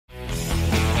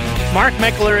Mark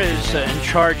Meckler is in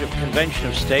charge of Convention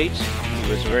of States. He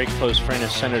was a very close friend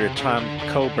of Senator Tom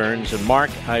Coburn's. And Mark,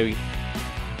 I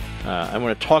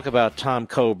want to talk about Tom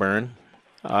Coburn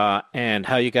and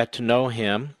how you got to know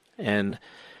him and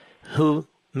who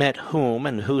met whom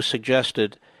and who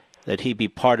suggested that he be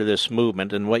part of this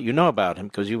movement and what you know about him,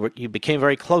 because you became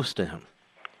very close to him.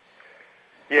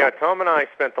 Yeah, Tom and I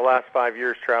spent the last 5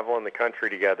 years traveling the country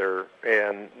together,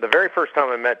 and the very first time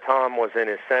I met Tom was in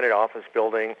his Senate office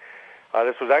building.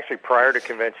 This was actually prior to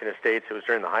Convention of States. It was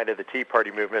during the height of the Tea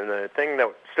Party movement. And the thing that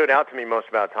stood out to me most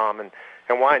about Tom and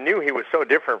why I knew he was so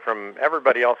different from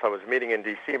everybody else I was meeting in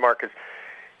D.C., Mark, is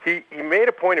he made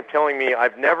a point of telling me,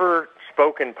 I've never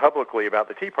spoken publicly about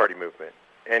the Tea Party movement.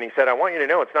 And he said, I want you to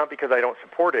know it's not because I don't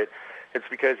support it. It's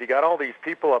because you got all these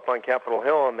people up on Capitol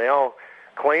Hill, and they all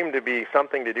claim to be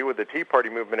something to do with the Tea Party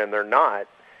movement, and they're not.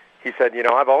 He said,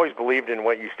 I've always believed in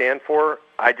what you stand for.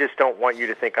 I just don't want you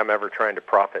to think I'm ever trying to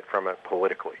profit from it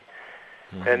politically.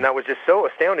 Mm-hmm. And that was just so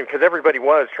astounding because everybody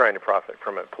was trying to profit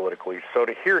from it politically. So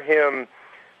to hear him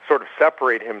sort of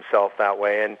separate himself that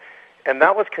way, and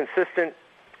that was consistent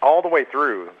all the way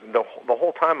through. The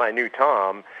whole time I knew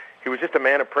Tom, he was just a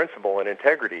man of principle and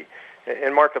integrity.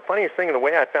 And Mark, the funniest thing, the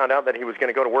way I found out that he was going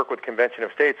to go to work with Convention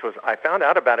of States was I found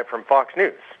out about it from Fox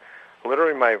News.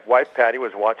 Literally, my wife, Patty,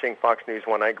 was watching Fox News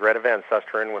one night. Greta Van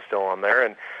Susteren was still on there,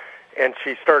 and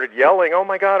she started yelling, oh,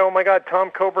 my God, Tom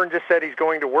Coburn just said he's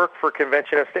going to work for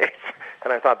Convention of States.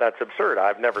 And I thought, that's absurd.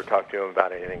 I've never talked to him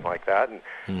about anything like that.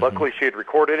 And luckily, she had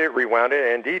recorded it, rewound it,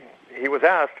 and indeed, he was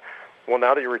asked, well,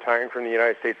 now that you're retiring from the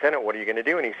United States Senate, what are you going to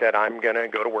do? And he said, I'm going to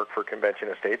go to work for Convention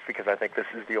of States because I think this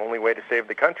is the only way to save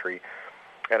the country.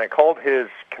 And I called his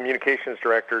communications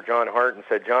director, John Hart, and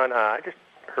said, John, I just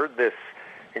heard this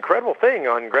incredible thing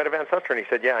on Greta Van Susteren. He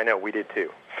said, yeah, I know, we did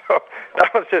too. So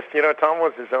that was just, Tom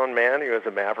was his own man. He was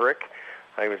a maverick.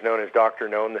 He was known as Dr.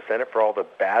 No in the Senate for all the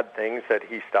bad things that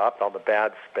he stopped, all the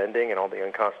bad spending and all the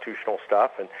unconstitutional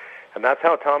stuff. And that's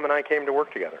how Tom and I came to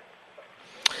work together.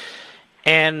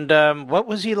 And what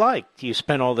was he like? You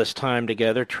spent all this time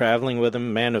together, traveling with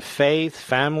him, man of faith,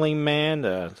 family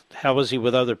man. How was he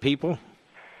with other people?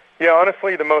 Yeah,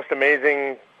 honestly, the most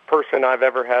amazing person I've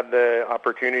ever had the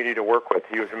opportunity to work with.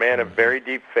 He was a man of very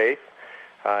deep faith.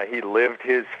 He lived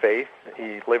his faith.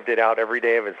 He lived it out every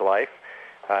day of his life.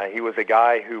 He was a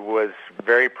guy who was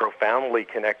very profoundly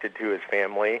connected to his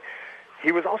family.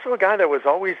 He was also a guy that was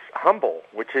always humble,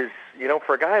 which is,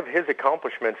 for a guy of his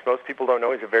accomplishments, most people don't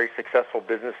know he's a very successful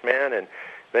businessman, and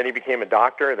then he became a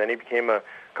doctor, then he became a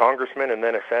congressman, and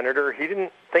then a senator. He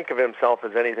didn't think of himself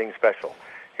as anything special.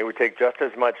 He would take just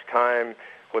as much time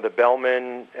with a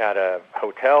bellman at a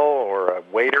hotel or a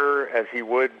waiter as he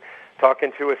would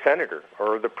talking to a senator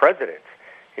or the president.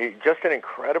 He's just an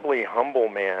incredibly humble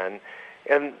man.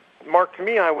 And Mark, to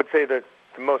me, I would say that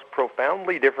the most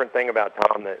profoundly different thing about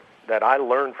Tom that I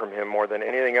learned from him more than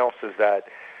anything else is that,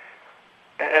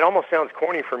 it almost sounds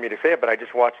corny for me to say it, but I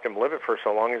just watched him live it for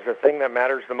so long, is the thing that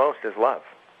matters the most is love.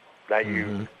 That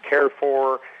you care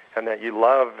for and that you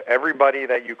love everybody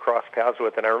that you cross paths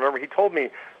with. And I remember he told me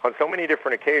on so many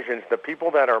different occasions, the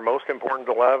people that are most important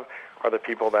to love are the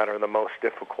people that are the most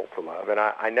difficult to love. And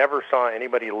I never saw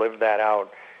anybody live that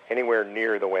out anywhere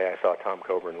near the way I saw Tom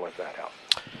Coburn live that out.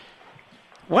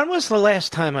 When was the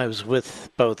last time I was with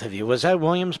both of you? Was that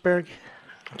Williamsburg?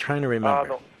 I'm trying to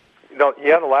remember.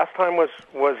 The last time was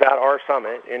at our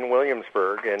summit in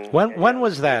Williamsburg. And when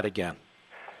was that again?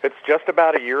 It's just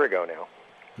about a year ago now.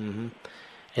 Mm-hmm.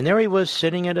 And there he was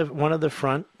sitting at one of the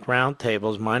front round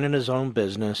tables, minding his own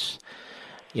business,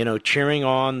 cheering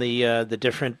on the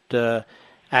different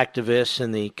activists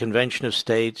in the Convention of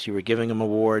States. You were giving them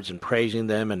awards and praising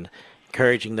them and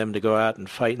encouraging them to go out and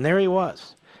fight. And there he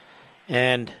was.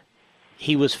 And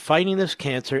he was fighting this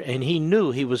cancer, and he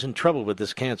knew he was in trouble with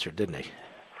this cancer, didn't he?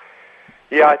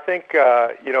 Yeah, I think,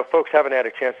 folks haven't had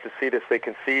a chance to see this. They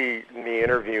can see me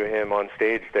interview him on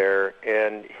stage there,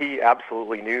 and he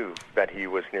absolutely knew that he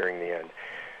was nearing the end.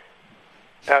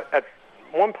 At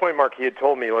one point, Mark, he had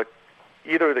told me, look,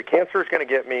 either the cancer is going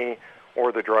to get me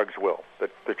or the drugs will,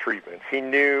 the treatments. He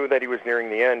knew that he was nearing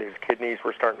the end. His kidneys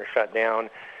were starting to shut down.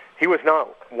 He was not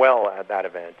well at that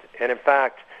event. And in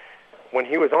fact, when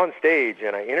he was on stage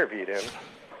and I interviewed him,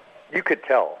 you could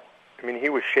tell. I mean, he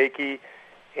was shaky,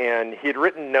 and he had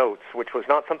written notes, which was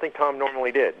not something Tom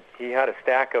normally did. He had a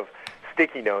stack of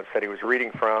sticky notes that he was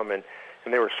reading from, and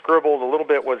they were scribbled. A little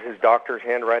bit was his doctor's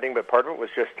handwriting, but part of it was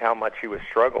just how much he was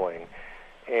struggling.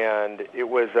 And it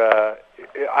was,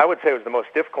 I would say it was the most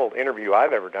difficult interview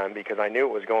I've ever done because I knew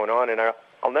what was going on. And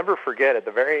I'll never forget at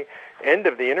the very end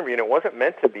of the interview, and it wasn't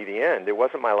meant to be the end. It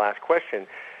wasn't my last question.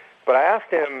 But I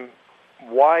asked him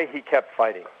why he kept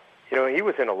fighting. he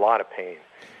was in a lot of pain,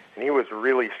 and he was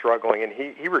really struggling, and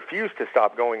he refused to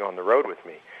stop going on the road with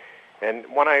me. And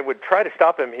when I would try to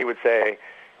stop him, he would say,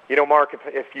 Mark,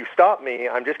 if you stop me,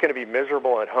 I'm just going to be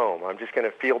miserable at home. I'm just going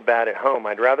to feel bad at home.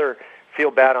 I'd rather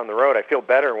feel bad on the road. I feel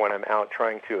better when I'm out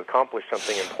trying to accomplish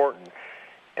something important.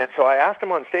 And so I asked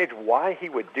him on stage why he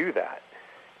would do that.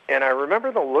 And I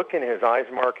remember the look in his eyes,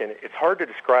 Mark, and it's hard to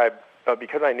describe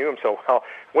because I knew him so well.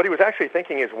 What he was actually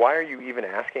thinking is, why are you even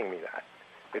asking me that?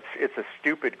 It's a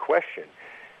stupid question.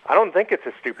 I don't think it's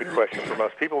a stupid question for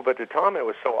most people, but to Tom it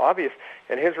was so obvious.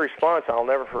 And his response, I'll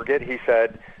never forget, he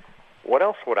said, what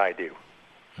else would I do?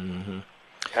 Mm-hmm.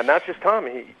 And that's just Tom.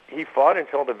 He fought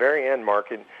until the very end, Mark.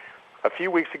 And a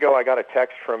few weeks ago I got a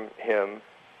text from him,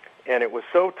 and it was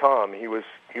so Tom. He was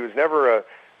never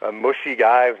a mushy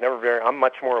guy. He was never I'm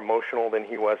much more emotional than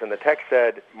he was. And the text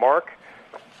said, Mark,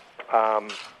 I'm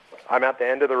at the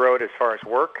end of the road as far as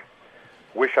work.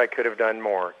 Wish I could have done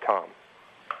more, Tom.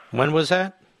 When was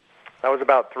that? That was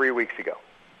about 3 weeks ago.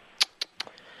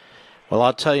 Well,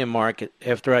 I'll tell you, Mark,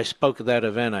 after I spoke at that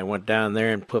event, I went down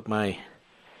there and put my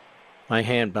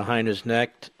hand behind his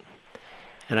neck,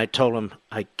 and I told him,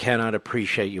 I cannot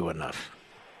appreciate you enough.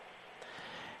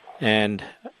 And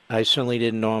I certainly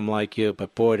didn't know him like you,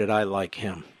 but boy, did I like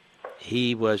him.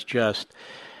 He was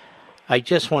I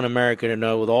just want America to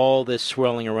know, with all this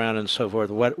swirling around and so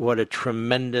forth, what a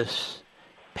tremendous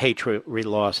patriot we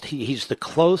lost. He's the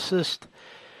closest.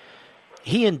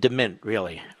 He and DeMint,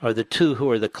 really, are the two who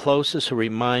are the closest, who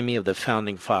remind me of the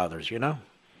Founding Fathers,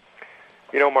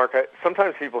 Mark,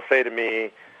 sometimes people say to me,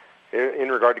 in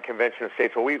regard to Convention of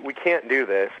States, well, we can't do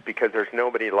this because there's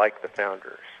nobody like the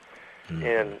founders. Mm-hmm.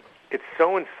 And it's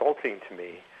so insulting to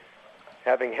me,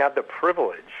 having had the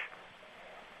privilege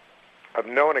of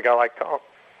knowing a guy like Tom.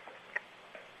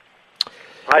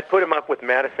 I'd put him up with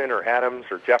Madison or Adams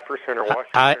or Jefferson or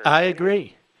Washington. I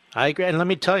agree. And let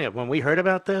me tell you, when we heard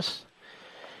about this,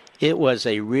 it was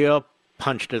a real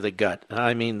punch to the gut.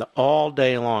 I mean, all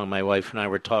day long, my wife and I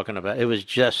were talking about it. It was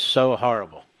just so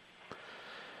horrible.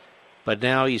 But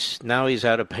now he's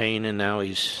out of pain, and now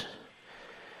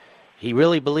he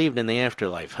really believed in the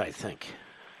afterlife, I think.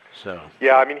 So.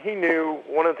 Yeah, I mean, he knew.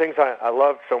 One of the things I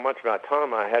loved so much about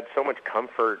Tom, I had so much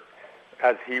comfort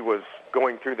as he was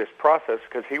going through this process,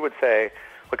 because he would say,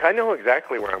 look, I know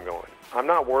exactly where I'm going. I'm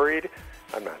not worried.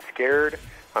 I'm not scared.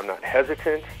 I'm not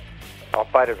hesitant. I'll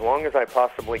fight as long as I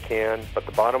possibly can, but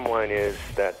the bottom line is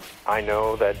that I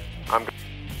know that I'm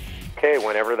okay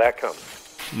whenever that comes.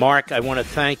 Mark, I want to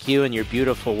thank you and your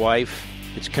beautiful wife.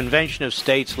 It's Convention of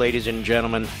States, ladies and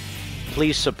gentlemen.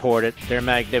 Please support it. They're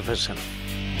magnificent.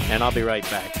 And I'll be right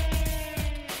back.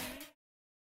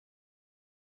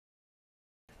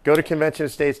 Go to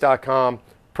conventionofstates.com,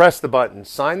 press the button,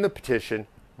 sign the petition.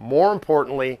 More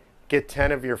importantly, get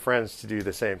 10 of your friends to do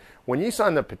the same. When you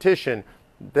sign the petition,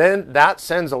 then that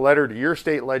sends a letter to your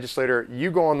state legislator.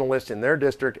 You go on the list in their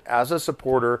district as a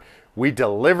supporter. We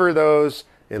deliver those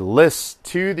lists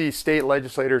to the state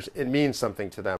legislators. It means something to them.